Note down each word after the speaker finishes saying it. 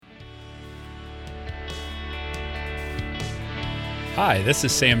Hi, this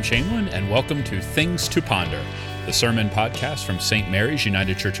is Sam Chamberlain, and welcome to Things to Ponder, the sermon podcast from St. Mary's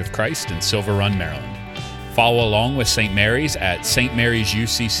United Church of Christ in Silver Run, Maryland. Follow along with St. Mary's at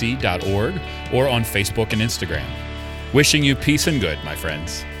stmarysucc.org or on Facebook and Instagram. Wishing you peace and good, my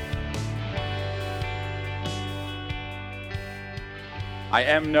friends. I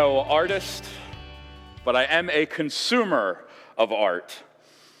am no artist, but I am a consumer of art.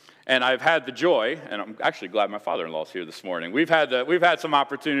 And I've had the joy, and I'm actually glad my father-in-law's here this morning. We've had some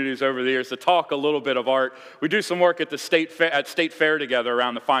opportunities over the years to talk a little bit of art. We do some work at the State Fair together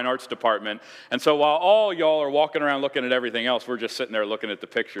around the Fine Arts Department. And so while all y'all are walking around looking at everything else, we're just sitting there looking at the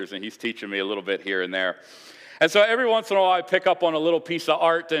pictures, and he's teaching me a little bit here and there. And so every once in a while, I pick up on a little piece of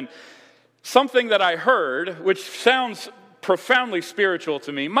art, and something that I heard, which sounds profoundly spiritual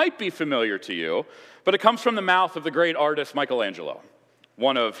to me, might be familiar to you, but it comes from the mouth of the great artist Michelangelo,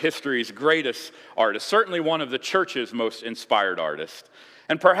 one of history's greatest artists, certainly one of the church's most inspired artists,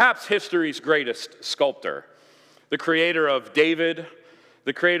 and perhaps history's greatest sculptor, the creator of David,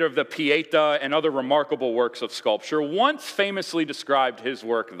 the creator of the Pietà, and other remarkable works of sculpture, once famously described his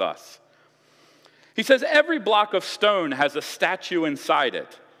work thus. He says, "Every block of stone has a statue inside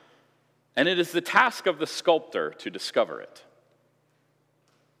it, and it is the task of the sculptor to discover it."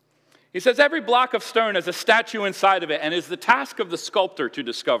 He says, every block of stone has a statue inside of it, and it is the task of the sculptor to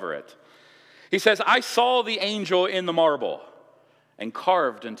discover it. He says, "I saw the angel in the marble and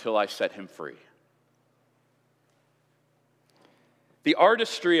carved until I set him free." The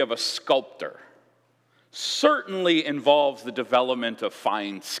artistry of a sculptor certainly involves the development of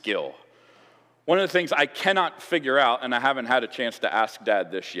fine skill. One of the things I cannot figure out, and I haven't had a chance to ask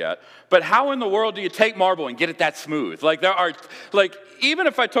Dad this yet, but how in the world do you take marble and get it that smooth? Even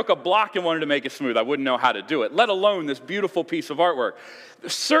if I took a block and wanted to make it smooth, I wouldn't know how to do it, let alone this beautiful piece of artwork.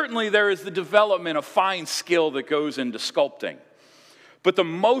 Certainly there is the development of fine skill that goes into sculpting. But the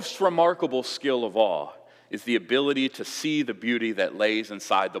most remarkable skill of all is the ability to see the beauty that lays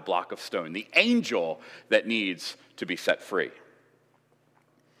inside the block of stone, the angel that needs to be set free.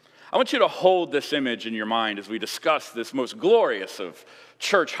 I want you to hold this image in your mind as we discuss this most glorious of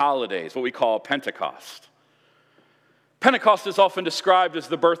church holidays, what we call Pentecost. Pentecost is often described as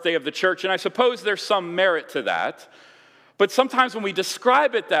the birthday of the church, and I suppose there's some merit to that. But sometimes when we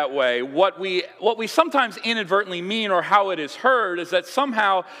describe it that way, what we sometimes inadvertently mean, or how it is heard, is that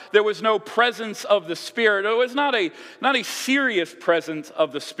somehow there was no presence of the Spirit. It was not a serious presence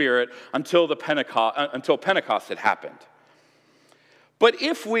of the Spirit until Pentecost had happened. But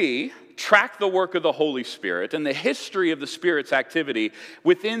if we track the work of the Holy Spirit and the history of the Spirit's activity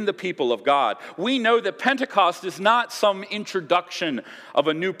within the people of God, we know that Pentecost is not some introduction of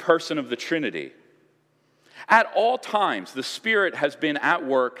a new person of the Trinity. At all times, the Spirit has been at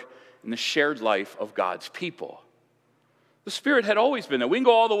work in the shared life of God's people. The Spirit had always been there. We can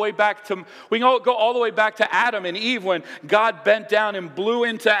go all the way back to Adam and Eve, when God bent down and blew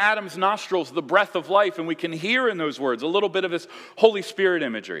into Adam's nostrils the breath of life, and we can hear in those words a little bit of this Holy Spirit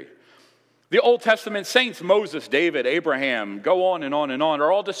imagery. The Old Testament saints, Moses, David, Abraham, go on and on and on,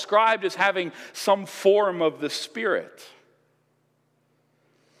 are all described as having some form of the Spirit.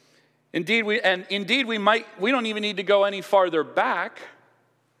 Indeed, we don't even need to go any farther back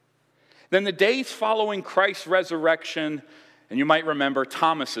than the days following Christ's resurrection. And you might remember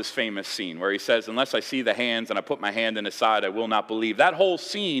Thomas's famous scene where he says, "Unless I see the hands and I put my hand in his side, I will not believe." That whole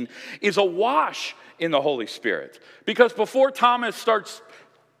scene is awash in the Holy Spirit. Because before Thomas starts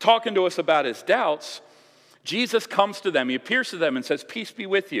talking to us about his doubts, Jesus comes to them, he appears to them and says, "Peace be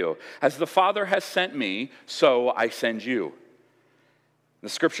with you. As the Father has sent me, so I send you." The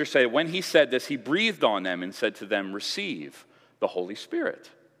scriptures say when he said this, he breathed on them and said to them, "Receive the Holy Spirit."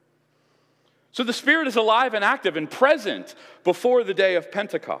 So the Spirit is alive and active and present before the day of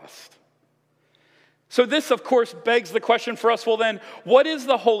Pentecost. So this, of course, begs the question for us, well then, what is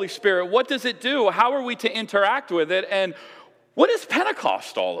the Holy Spirit? What does it do? How are we to interact with it? And what is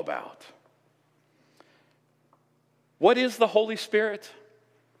Pentecost all about? What is the Holy Spirit?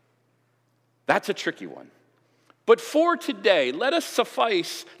 That's a tricky one. But for today, let it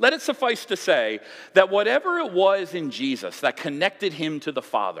suffice to say that whatever it was in Jesus that connected him to the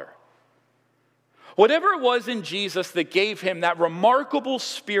Father, whatever it was in Jesus that gave him that remarkable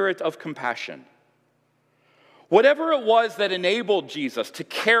spirit of compassion, whatever it was that enabled Jesus to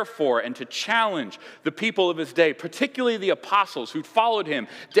care for and to challenge the people of his day, particularly the apostles who followed him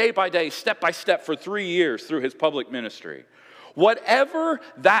day by day, step by step for 3 years through his public ministry, whatever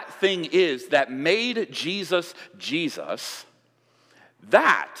that thing is that made Jesus Jesus,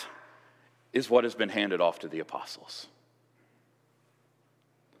 that is what has been handed off to the apostles.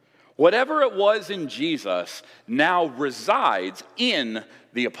 Whatever it was in Jesus now resides in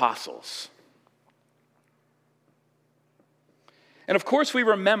the apostles. And of course, we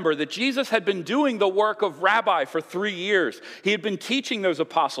remember that Jesus had been doing the work of rabbi for 3 years. He had been teaching those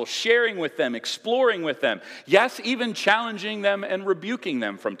apostles, sharing with them, exploring with them. Yes, even challenging them and rebuking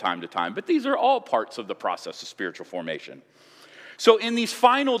them from time to time. But these are all parts of the process of spiritual formation. So in these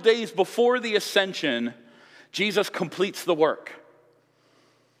final days before the ascension, Jesus completes the work.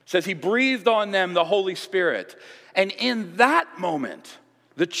 It says he breathed on them the Holy Spirit. And in that moment,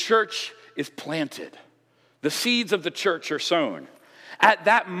 the church is planted. The seeds of the church are sown. At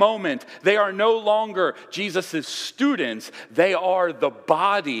that moment, they are no longer Jesus' students. They are the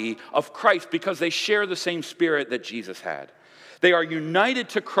body of Christ because they share the same spirit that Jesus had. They are united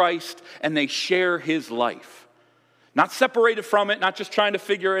to Christ and they share his life. Not separated from it, not just trying to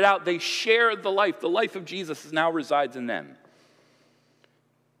figure it out. They share the life. The life of Jesus now resides in them.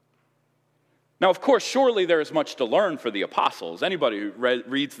 Now, of course, surely there is much to learn for the apostles. Anybody who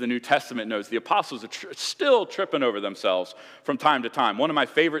reads the New Testament knows the apostles are still tripping over themselves from time to time. One of my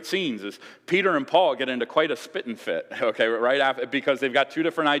favorite scenes is Peter and Paul get into quite a spitting fit, okay, right after, because they've got two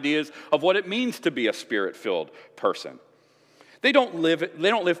different ideas of what it means to be a spirit-filled person. They don't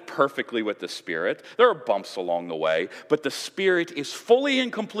live perfectly with the Spirit. There are bumps along the way, but the Spirit is fully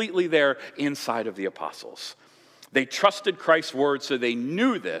and completely there inside of the apostles. They trusted Christ's word, so they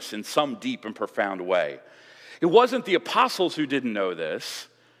knew this in some deep and profound way. It wasn't the apostles who didn't know this.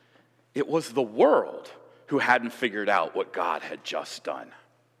 It was the world who hadn't figured out what God had just done.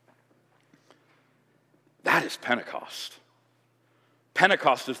 That is Pentecost.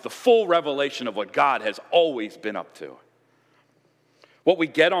 Pentecost is the full revelation of what God has always been up to. What we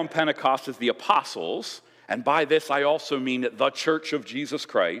get on Pentecost is the apostles, and by this I also mean the church of Jesus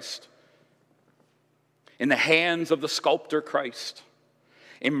Christ, in the hands of the sculptor Christ,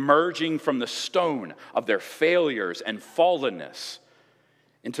 emerging from the stone of their failures and fallenness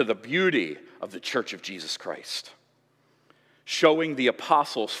into the beauty of the church of Jesus Christ. Showing the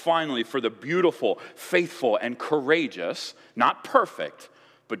apostles finally for the beautiful, faithful, and courageous, not perfect,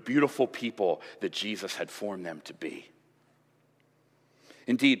 but beautiful people that Jesus had formed them to be.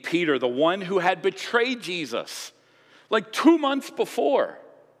 Indeed, Peter, the one who had betrayed Jesus like 2 months before,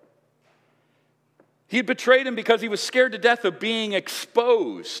 he had betrayed him because he was scared to death of being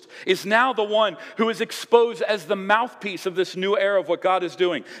exposed, is now the one who is exposed as the mouthpiece of this new era of what God is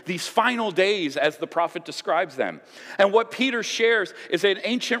doing, these final days as the prophet describes them. And what Peter shares is an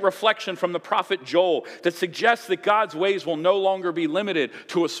ancient reflection from the prophet Joel that suggests that God's ways will no longer be limited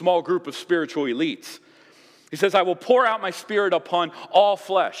to a small group of spiritual elites. He says, I will pour out my spirit upon all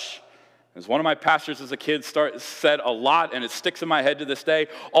flesh. As one of my pastors as a kid said a lot, and it sticks in my head to this day,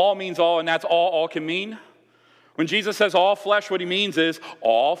 all means all, and that's all can mean. When Jesus says all flesh, what he means is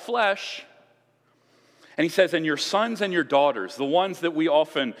all flesh. And he says, and your sons and your daughters, the ones that we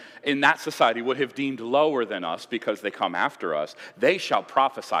often in that society would have deemed lower than us because they come after us, they shall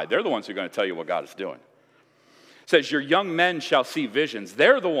prophesy. They're the ones who are going to tell you what God is doing. It says, your young men shall see visions.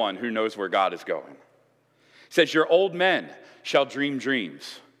 They're the one who knows where God is going. It says, your old men shall dream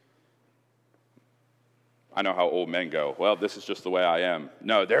dreams. I know how old men go. Well, this is just the way I am.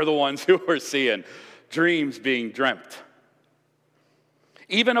 No, they're the ones who are seeing dreams being dreamt.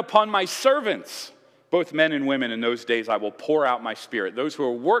 Even upon my servants, both men and women, in those days I will pour out my spirit. Those who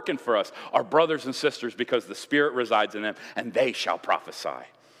are working for us are brothers and sisters because the Spirit resides in them, and they shall prophesy.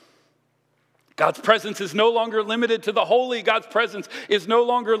 God's presence is no longer limited to the holy. God's presence is no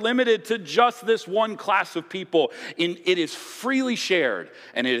longer limited to just this one class of people. It is freely shared,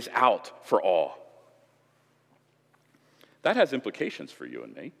 and it is out for all. That has implications for you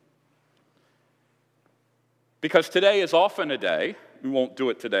and me. Because today is often a day, we won't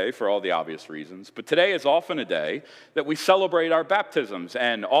do it today for all the obvious reasons, but today is often a day that we celebrate our baptisms,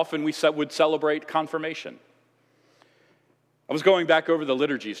 and often we would celebrate confirmation. I was going back over the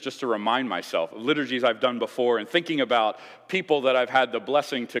liturgies just to remind myself of liturgies I've done before and thinking about people that I've had the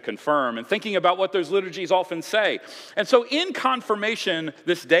blessing to confirm and thinking about what those liturgies often say. And so in confirmation,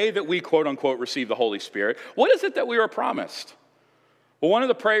 this day that we quote unquote receive the Holy Spirit, what is it that we were promised? Well, one of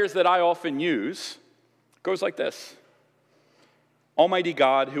the prayers that I often use goes like this. Almighty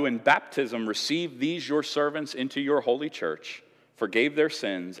God, who in baptism received these your servants into your holy church, forgave their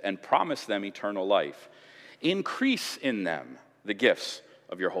sins, and promised them eternal life, increase in them the gifts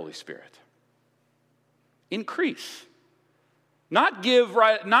of your Holy Spirit. Increase. Not give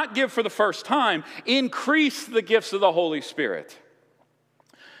for the first time. Increase the gifts of the Holy Spirit.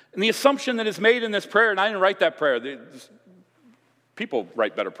 And the assumption that is made in this prayer, and I didn't write that prayer. People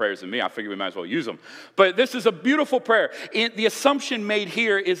write better prayers than me. I figure we might as well use them. But this is a beautiful prayer. The assumption made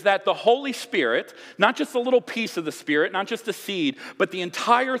here is that the Holy Spirit, not just a little piece of the Spirit, not just a seed, but the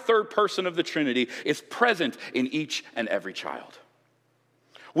entire third person of the Trinity is present in each and every child.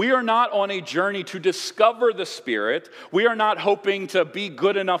 We are not on a journey to discover the Spirit. We are not hoping to be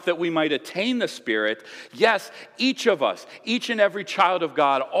good enough that we might attain the Spirit. Yes, each of us, each and every child of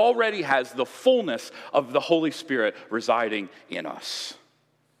God already has the fullness of the Holy Spirit residing in us.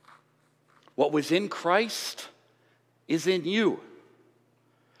 What was in Christ is in you.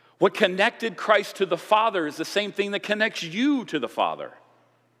 What connected Christ to the Father is the same thing that connects you to the Father.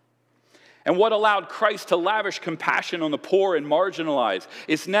 And what allowed Christ to lavish compassion on the poor and marginalized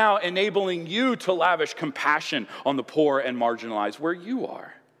is now enabling you to lavish compassion on the poor and marginalized where you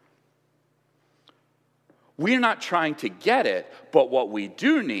are. We're not trying to get it, but what we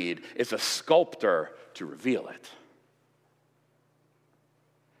do need is a sculptor to reveal it.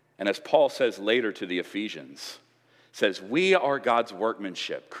 And as Paul says later to the Ephesians, says, we are God's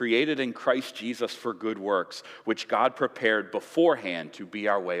workmanship, created in Christ Jesus for good works, which God prepared beforehand to be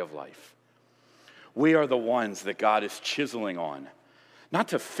our way of life. We are the ones that God is chiseling on, not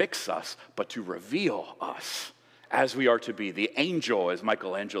to fix us, but to reveal us as we are to be, the angel, as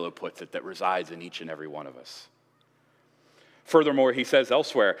Michelangelo puts it, that resides in each and every one of us. Furthermore, he says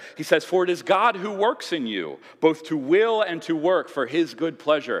elsewhere, he says, for it is God who works in you, both to will and to work for his good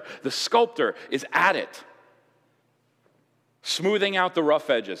pleasure. The sculptor is at it, smoothing out the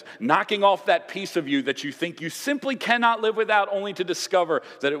rough edges, knocking off that piece of you that you think you simply cannot live without, only to discover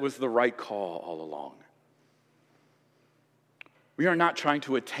that it was the right call all along. We are not trying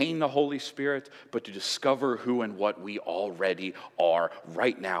to attain the Holy Spirit, but to discover who and what we already are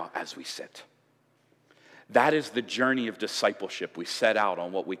right now as we sit. That is the journey of discipleship we set out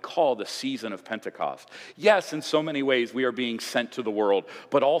on what we call the season of Pentecost. Yes, in so many ways we are being sent to the world,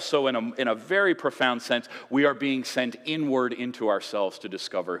 but also in a very profound sense, we are being sent inward into ourselves to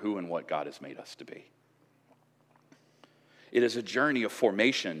discover who and what God has made us to be. It is a journey of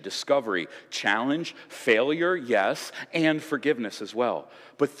formation, discovery, challenge, failure, yes, and forgiveness as well.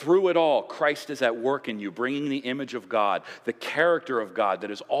 But through it all, Christ is at work in you, bringing the image of God, the character of God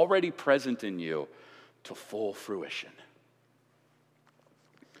that is already present in you, to full fruition.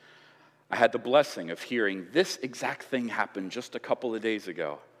 I had the blessing of hearing this exact thing happen just a couple of days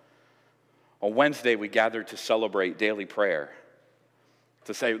ago. On Wednesday, we gathered to celebrate daily prayer,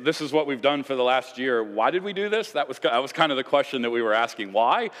 to say, this is what we've done for the last year. Why did we do this? That was kind of the question that we were asking.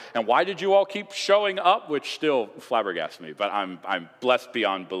 Why? And why did you all keep showing up? Which still flabbergasts me, but I'm blessed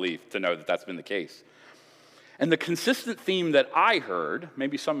beyond belief to know that that's been the case. And the consistent theme that I heard,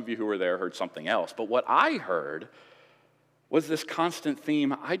 maybe some of you who were there heard something else, but what I heard was this constant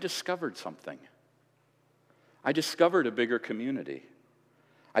theme, I discovered something. I discovered a bigger community.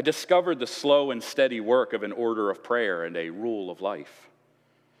 I discovered the slow and steady work of an order of prayer and a rule of life.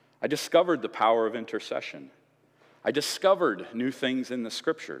 I discovered the power of intercession. I discovered new things in the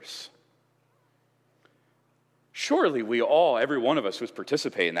scriptures. Surely we all, every one of us who's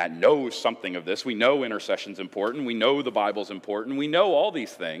participating in that, knows something of this. We know intercession's important. We know the Bible's important. We know all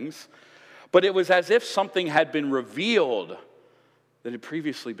these things. But it was as if something had been revealed that had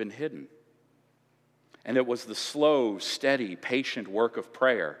previously been hidden. And it was the slow, steady, patient work of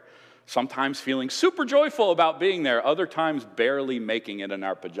prayer, sometimes feeling super joyful about being there, other times barely making it in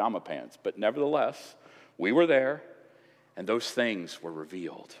our pajama pants. But nevertheless, we were there, and those things were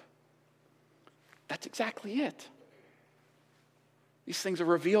revealed. That's exactly it. These things are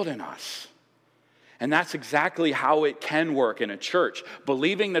revealed in us. And that's exactly how it can work in a church,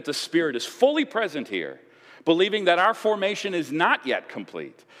 believing that the Spirit is fully present here, believing that our formation is not yet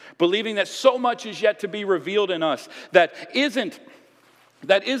complete, believing that so much is yet to be revealed in us that isn't,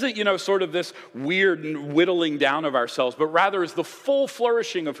 sort of this weird whittling down of ourselves, but rather is the full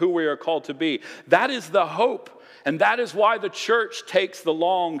flourishing of who we are called to be. That is the hope. And that is why the church takes the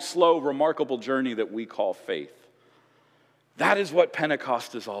long, slow, remarkable journey that we call faith. That is what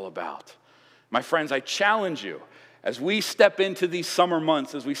Pentecost is all about. My friends, I challenge you, as we step into these summer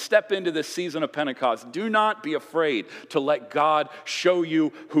months, as we step into this season of Pentecost, do not be afraid to let God show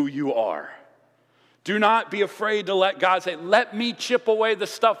you who you are. Do not be afraid to let God say, let me chip away the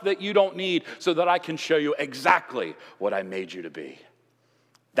stuff that you don't need so that I can show you exactly what I made you to be.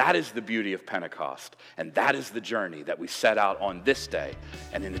 That is the beauty of Pentecost, and that is the journey that we set out on this day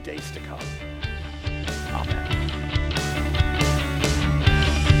and in the days to come. Amen.